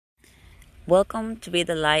Welcome to Be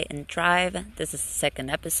the Light and Thrive. This is the second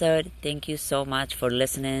episode. Thank you so much for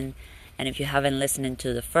listening. And if you haven't listened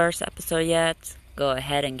to the first episode yet, go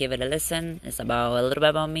ahead and give it a listen. It's about a little bit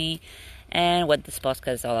about me and what this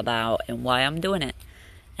podcast is all about and why I'm doing it.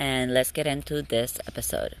 And let's get into this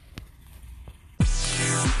episode.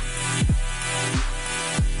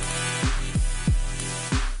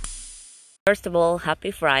 First of all, happy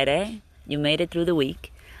Friday. You made it through the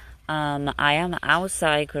week. I am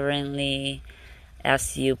outside currently.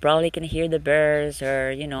 As you probably can hear the birds,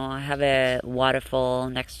 or I have a waterfall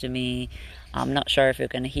next to me. I'm not sure if you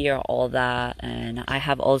can hear all that. And I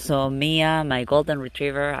have also Mia, my golden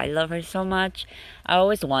retriever. I love her so much. I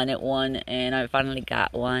always wanted one, and I finally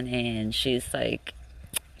got one, and she's like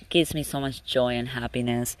gives me so much joy and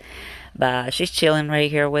happiness. But she's chilling right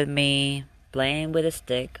here with me, playing with a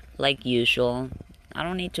stick like usual. I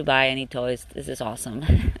don't need to buy any toys. This is awesome.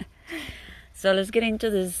 So let's get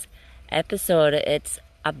into this episode. It's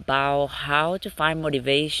about how to find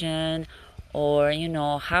motivation, or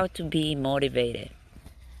how to be motivated.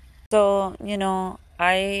 So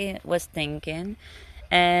I was thinking,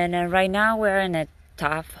 and right now we're in a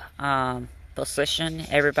tough position,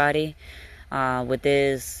 everybody, with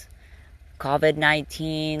this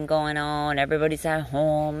COVID-19 going on. Everybody's at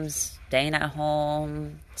home, staying at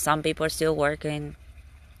home. Some people are still working.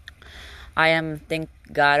 I am, thank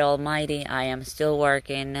God Almighty, I am still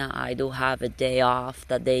working. I do have a day off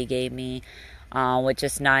that they gave me, which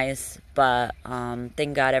is nice. But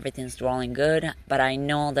thank God everything's rolling good. But I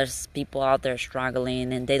know there's people out there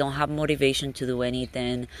struggling and they don't have motivation to do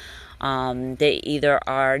anything. They either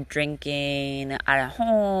are drinking at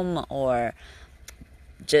home or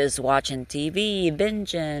just watching TV,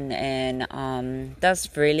 binging, and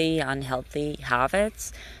that's really unhealthy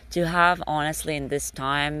habits to have, honestly, in this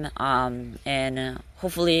time. And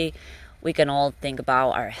hopefully we can all think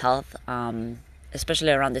about our health,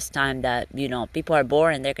 especially around this time that people are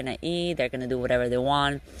bored and they're gonna eat, they're gonna do whatever they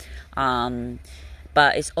want.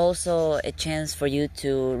 But it's also a chance for you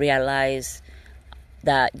to realize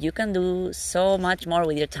that you can do so much more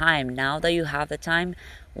with your time. Now that you have the time,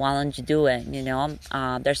 why don't you do it?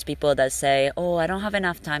 There's people that say, oh, I don't have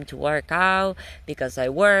enough time to work out because I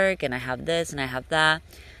work and I have this and I have that.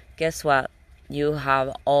 Guess what? You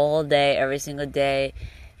have all day, every single day.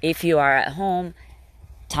 If you are at home,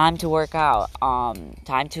 time to work out,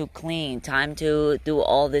 time to clean, time to do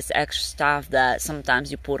all this extra stuff that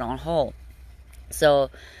sometimes you put on hold. So,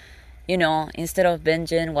 instead of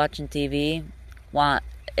binging, watching TV,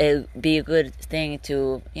 it'd be a good thing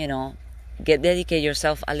to, dedicate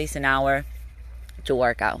yourself at least an hour to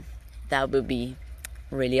work out. That would be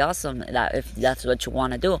really awesome, that if that's what you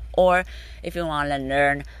want to do. Or if you want to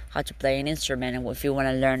learn how to play an instrument, and if you want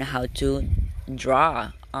to learn how to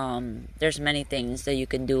draw, there's many things that you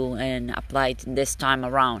can do and apply this time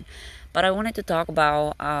around. But I wanted to talk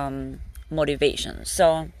about motivation.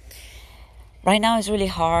 So right now it's really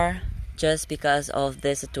hard just because of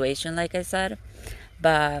this situation, like I said.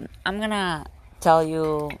 But I'm gonna tell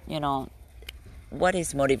you, what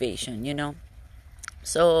is motivation,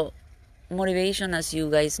 So motivation, as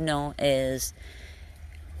you guys know, is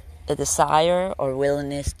a desire or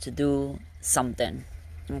willingness to do something,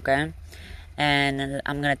 okay? And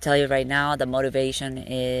I'm gonna tell you right now that motivation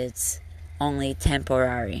is only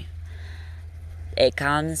temporary. It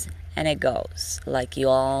comes and it goes, like you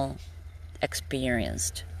all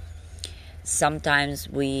experienced. Sometimes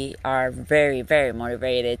we are very, very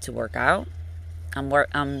motivated to work out.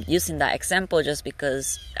 I'm using that example just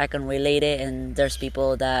because I can relate it, and there's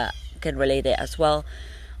people that can relate it as well.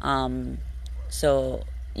 So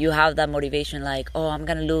you have that motivation, like, oh, I'm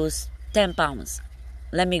gonna lose 10 pounds.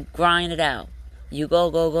 Let me grind it out. You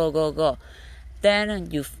go. Then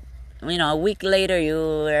a week later,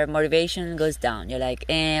 your motivation goes down. You're like,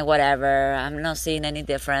 whatever. I'm not seeing any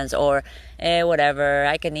difference, or whatever.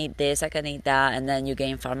 I can eat this, I can eat that, and then you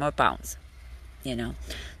gain 5 more pounds.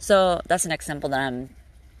 So that's an example that I'm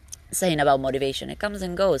saying about motivation. It comes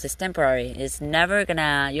and goes. It's temporary. You're never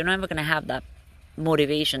gonna have that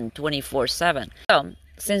motivation 24/7. So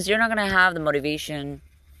since you're not gonna have the motivation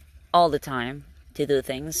all the time to do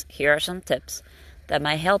things, here are some tips that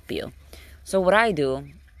might help you. So what I do,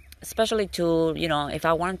 especially to if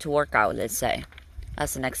I want to work out, let's say,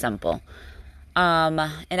 as an example, and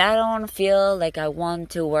I don't feel like I want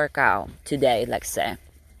to work out today, let's say,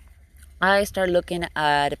 I start looking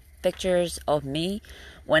at pictures of me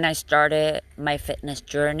when I started my fitness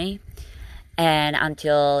journey and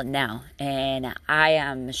until now, and I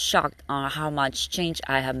am shocked on how much change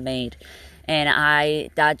I have made. And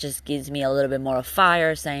that just gives me a little bit more of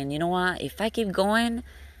fire, saying, you know what, if I keep going,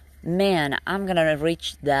 man, I'm gonna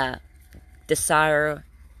reach that desire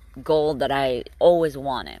goal that I always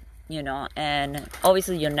wanted, you know. And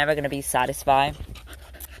obviously you're never going to be satisfied.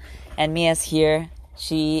 And Mia's here.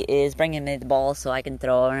 She is bringing me the ball so I can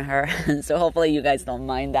throw on her. So hopefully you guys don't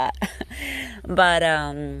mind that. But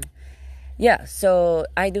yeah, so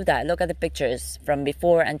I do that. Look at the pictures from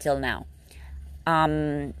before until now.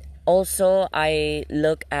 Also, I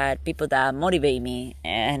look at people that motivate me,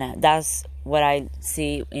 and that's what I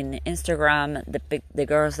see in Instagram. The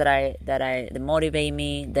girls that motivate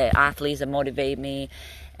me, the athletes that motivate me,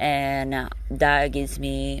 and that gives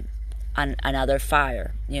me another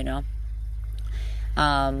fire, you know.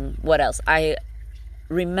 What else? I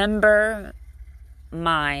remember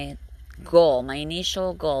my goal, my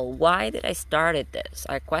initial goal. Why did I started this?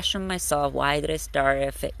 I questioned myself. Why did I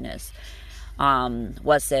start fitness?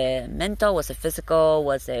 Was it mental? Was it physical?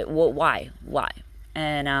 Was it why?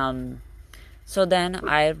 And so then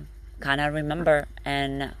I kind of remember,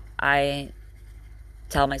 and I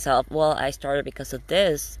tell myself, well, I started because of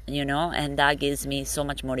this, you know, and that gives me so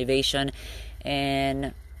much motivation,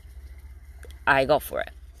 and I go for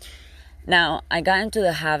it. Now, I got into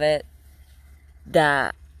the habit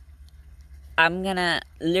that I'm gonna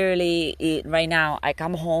literally, right now, I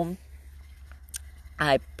come home,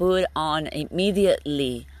 I put on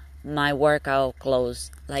immediately my workout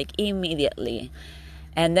clothes, like immediately.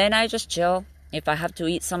 And then I just chill. If I have to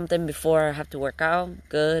eat something before I have to work out,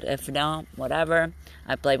 good. If not, whatever.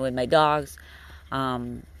 I play with my dogs.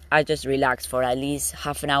 I just relax for at least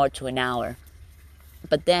half an hour to an hour.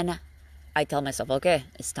 But then I tell myself, okay,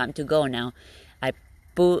 it's time to go now. I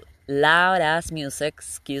put loud ass music,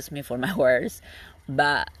 excuse me for my words,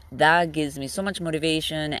 but that gives me so much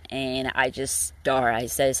motivation, and I just start. I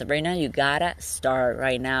say, Sabrina, you gotta start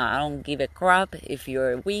right now. I don't give a crap if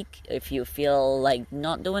you're weak, if you feel like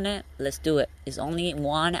not doing it, let's do it. It's only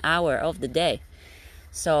 1 hour of the day.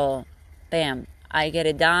 So, bam, I get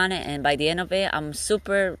it done, and by the end of it, I'm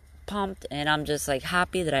super pumped, and I'm just like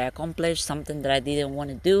happy that I accomplished something that I didn't want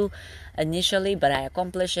to do initially, but I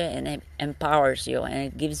accomplished it, and it empowers you, and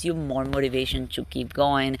it gives you more motivation to keep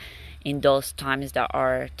going in those times that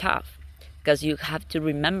are tough, because you have to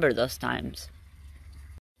remember those times.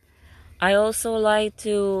 I also like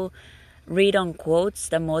to read on quotes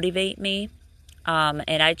that motivate me,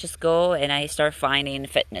 and I just go and I start finding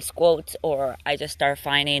fitness quotes, or I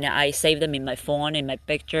save them in my phone, in my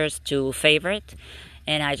pictures to favorite,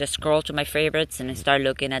 and I just scroll to my favorites and I start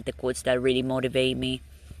looking at the quotes that really motivate me,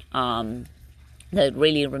 that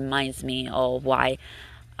really reminds me of why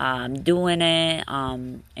I'm doing it,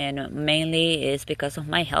 and mainly is because of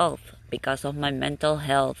my health, because of my mental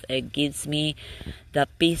health. It gives me the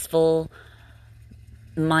peaceful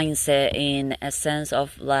mindset, in a sense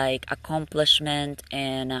of like accomplishment,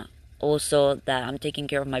 and also that I'm taking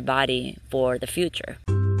care of my body for the future.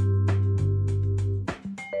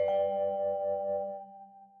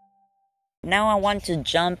 Now I want to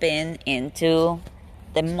jump into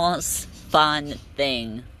the most fun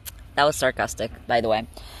thing. That was sarcastic, by the way.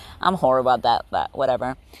 I'm horrible at that, but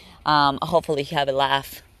whatever. Hopefully you have a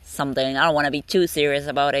laugh, something. I don't want to be too serious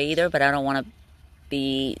about it either, but I don't want to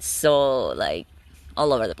be so like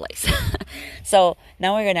all over the place. So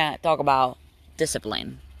now we're gonna talk about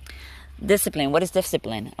discipline. Discipline. What is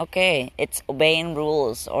discipline? Okay, it's obeying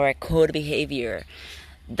rules or a code behavior.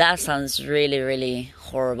 That sounds really, really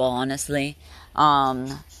horrible, honestly.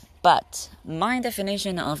 But my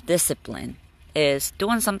definition of discipline is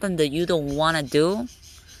doing something that you don't want to do,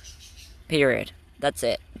 period. That's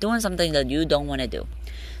it. Doing something that you don't want to do.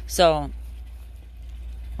 So,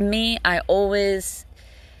 me, I always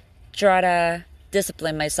try to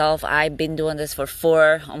discipline myself. I've been doing this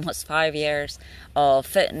for almost 5 years of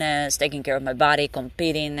fitness, taking care of my body,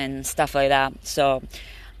 competing and stuff like that. So,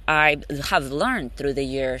 I have learned through the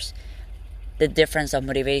years the difference of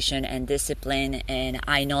motivation and discipline, and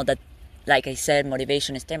I know that, like I said,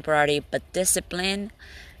 motivation is temporary, but discipline,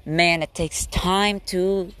 man, it takes time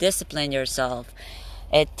to discipline yourself.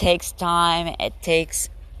 It takes time. It takes,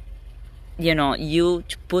 you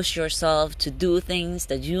to push yourself to do things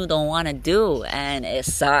that you don't want to do, and it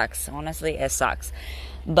sucks. Honestly, it sucks.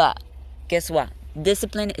 But guess what?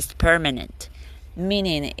 Discipline is permanent.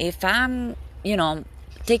 Meaning, if I'm,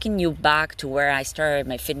 taking you back to where I started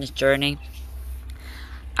my fitness journey,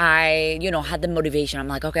 I, had the motivation. I'm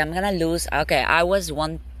like, okay, I'm going to lose. Okay, I was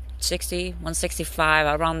 160,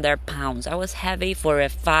 165, around there pounds. I was heavy for a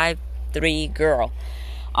 5'3" girl.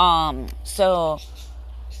 So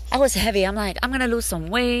I was heavy. I'm like, I'm going to lose some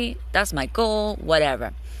weight. That's my goal,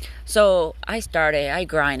 whatever. So I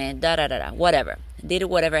grinded, whatever. Did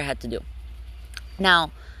whatever I had to do.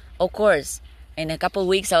 Now, of course, in a couple of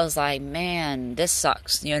weeks, I was like, man, this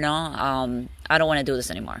sucks, you know? I don't want to do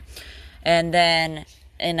this anymore. And then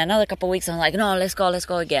in another couple of weeks, I'm like, no, let's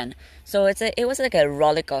go again. So it was like a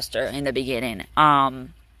roller coaster in the beginning,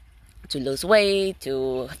 to lose weight,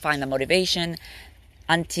 to find the motivation,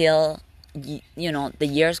 until, you know, the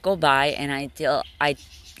years go by, and until I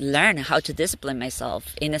learn how to discipline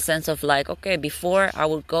myself, in a sense of like, okay, before I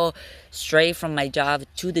would go straight from my job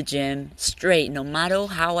to the gym, straight, no matter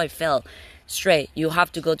how I felt, straight. You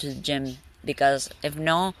have to go to the gym, because if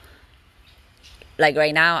no, like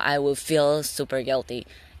right now, I will feel super guilty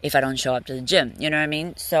if I don't show up to the gym. You know what I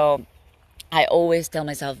mean? So I always tell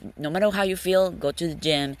myself, no matter how you feel, go to the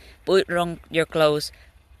gym, put on your clothes,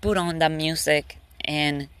 put on the music,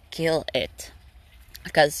 and kill it.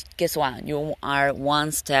 Because guess what? You are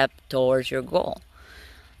one step towards your goal.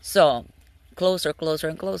 So closer,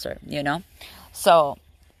 and closer, you know? So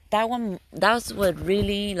that's what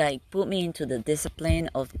really like put me into the discipline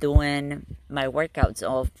of doing my workouts,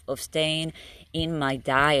 of staying in my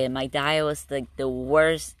diet. My diet was like the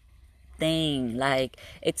worst thing. Like,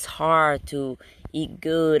 it's hard to eat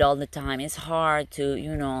good all the time. It's hard to,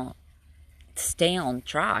 you know, stay on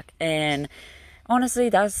track. And honestly,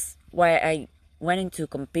 that's why I went into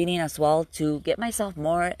competing as well, to get myself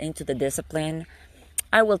more into the discipline.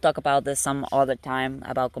 I will talk about this some other time,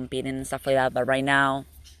 about competing and stuff like that, but right now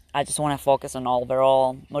I just want to focus on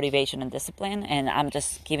overall motivation and discipline, and I'm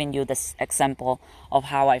just giving you this example of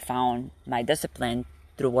how I found my discipline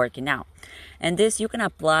through working out. And this, you can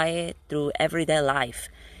apply it through everyday life.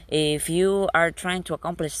 If you are trying to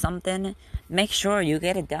accomplish something, make sure you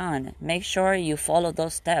get it done. Make sure you follow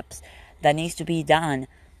those steps that needs to be done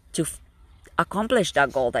to accomplish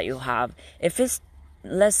that goal that you have. If it's,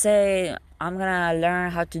 let's say, I'm gonna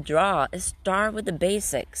learn how to draw, start with the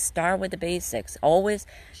basics. Always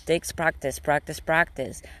takes practice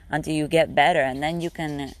until you get better, and then you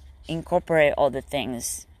can incorporate all the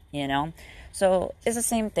things, you know. So it's the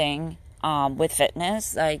same thing with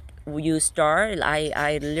fitness. Like, you start,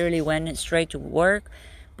 I literally went straight to work,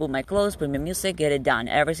 put my clothes, put my music, get it done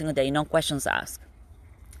every single day, no questions asked.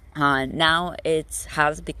 Now it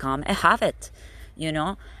has become a habit, you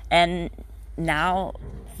know, and now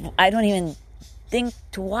I don't even think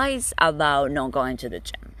twice about not going to the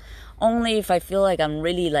gym. Only if I feel like I'm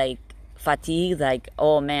really like fatigued, like,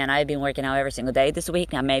 oh man, I've been working out every single day this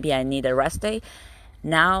week, now maybe I need a rest day.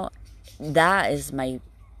 Now that is my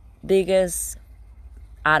biggest,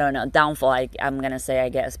 I don't know, downfall, I'm gonna say, I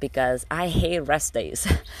guess, because I hate rest days.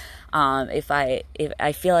 If I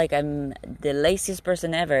feel like I'm the laziest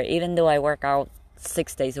person ever, even though I work out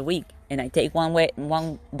 6 days a week and I take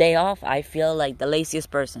one day off, I feel like the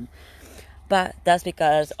laziest person. But that's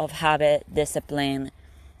because of habit, discipline,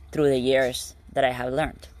 through the years that I have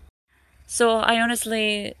learned. So I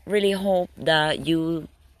honestly really hope that you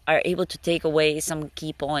are able to take away some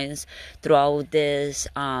key points throughout this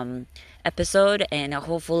episode, and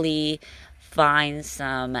hopefully find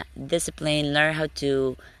some discipline, learn how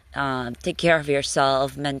to take care of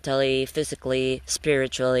yourself mentally, physically,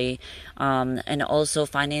 spiritually, and also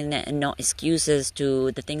finding no excuses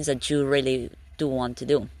to the things that you really do want to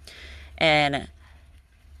do. And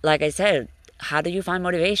like I said, how do you find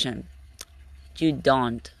motivation? You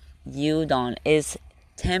don't. It's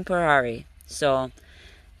temporary. So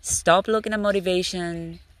stop looking at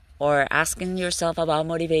motivation or asking yourself about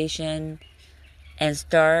motivation, and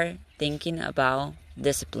start thinking about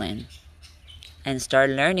discipline, and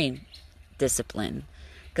start learning discipline,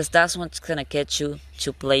 because that's what's gonna get you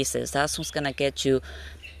to places. That's what's gonna get you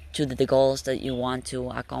to the goals that you want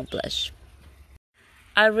to accomplish.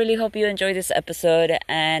 I really hope you enjoyed this episode,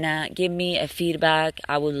 and give me a feedback.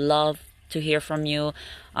 I would love to hear from you,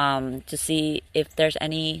 to see if there's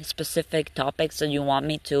any specific topics that you want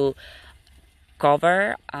me to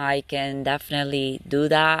cover. I can definitely do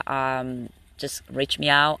that. Just reach me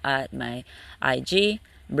out at my IG,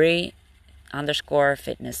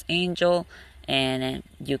 Bri_fitness angel, and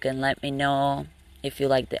you can let me know if you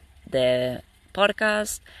like the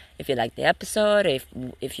podcast, if you like the episode,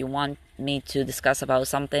 if you want me to discuss about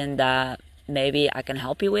something that maybe I can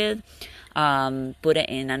help you with, put it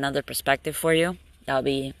in another perspective for you. That'll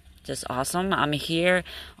be just awesome. I'm here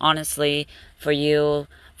honestly for you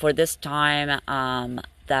for this time,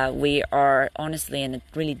 that we are honestly in a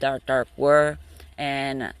really dark world,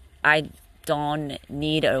 and I don't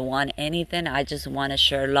need or want anything. I just want to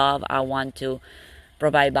share love. I want to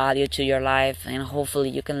provide value to your life, and hopefully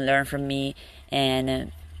you can learn from me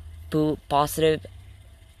and put positive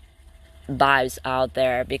vibes out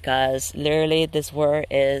there, because literally this world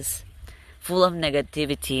is full of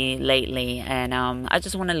negativity lately, and I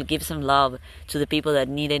just want to give some love to the people that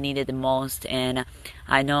need it the most. And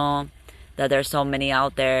I know that there's so many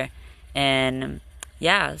out there, and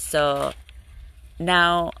yeah, so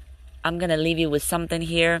now I'm gonna leave you with something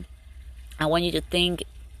here. I want you to think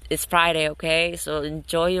it's Friday, okay? So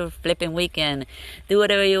enjoy your flipping weekend. Do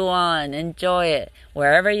whatever you want. Enjoy it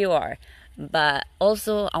wherever you are. But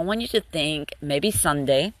also, I want you to think maybe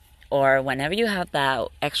Sunday or whenever you have that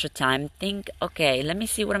extra time, think, okay, let me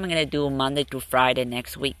see what I'm going to do Monday through Friday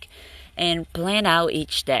next week. And plan out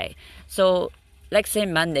each day. So, let's say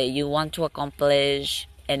Monday, you want to accomplish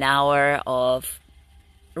an hour of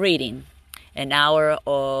reading, an hour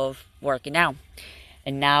of working out,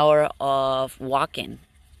 an hour of walking,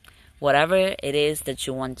 whatever it is that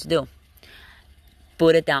you want to do.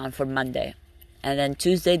 Put it down for Monday. And then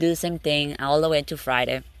Tuesday, do the same thing all the way to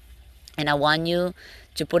Friday. And I want you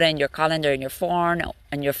to put it in your calendar, in your phone,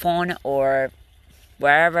 or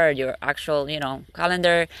wherever your actual,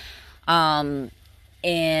 calendar. And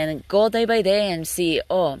go day by day and see,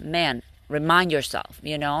 oh man, remind yourself,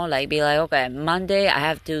 be like, okay, Monday I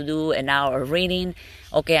have to do an hour of reading.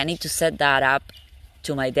 Okay, I need to set that up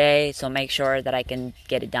to my day, so make sure that I can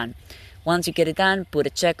get it done. Once you get it done, put a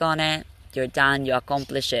check on it. You're done, you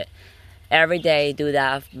accomplish it. Every day do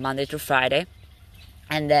that Monday through Friday.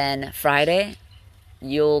 And then Friday,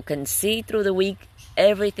 you can see through the week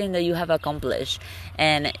everything that you have accomplished.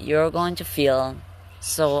 And you're going to feel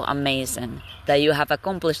so amazing that you have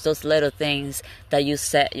accomplished those little things that you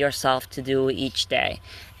set yourself to do each day.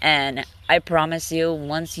 And I promise you,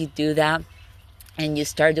 once you do that and you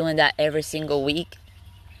start doing that every single week,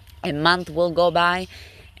 a month will go by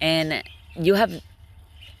and you have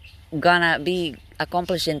gonna be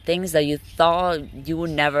accomplishing things that you thought you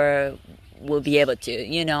would never will be able to,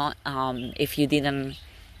 if you didn't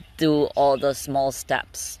do all the small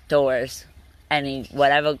steps towards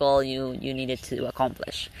whatever goal you needed to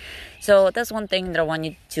accomplish. So that's one thing that I want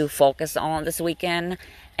you to focus on this weekend,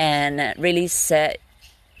 and really set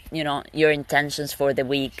your intentions for the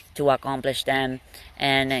week to accomplish them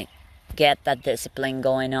and get that discipline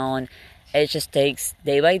going on. It just takes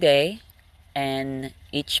day by day and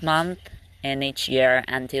each month and each year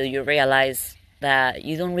until you realize that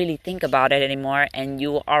you don't really think about it anymore, and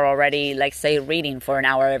you are already, like, say, reading for an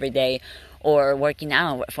hour every day or working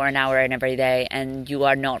out for an hour every day, and you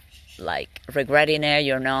are not like regretting it,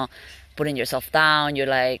 you're not putting yourself down, you're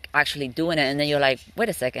like actually doing it, and then you're like, wait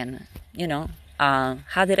a second,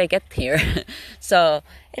 how did I get here? So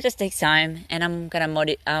it just takes time, and I'm gonna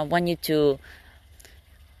want you to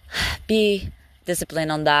be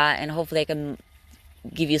disciplined on that, and hopefully I can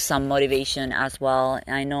give you some motivation as well.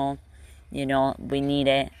 I know, we need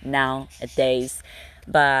it nowadays.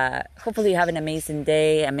 But hopefully you have an amazing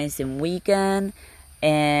day, amazing weekend,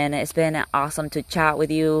 and it's been awesome to chat with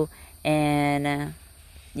you. And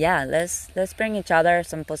yeah, let's bring each other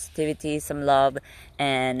some positivity, some love,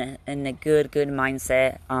 and a good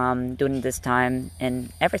mindset during this time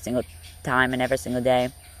and every single time and every single day.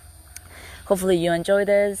 Hopefully you enjoy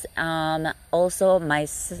this. Also, my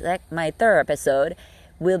third episode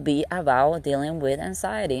will be about dealing with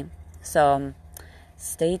anxiety. So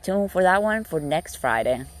stay tuned for that one for next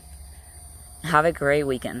Friday. Have a great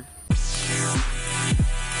weekend.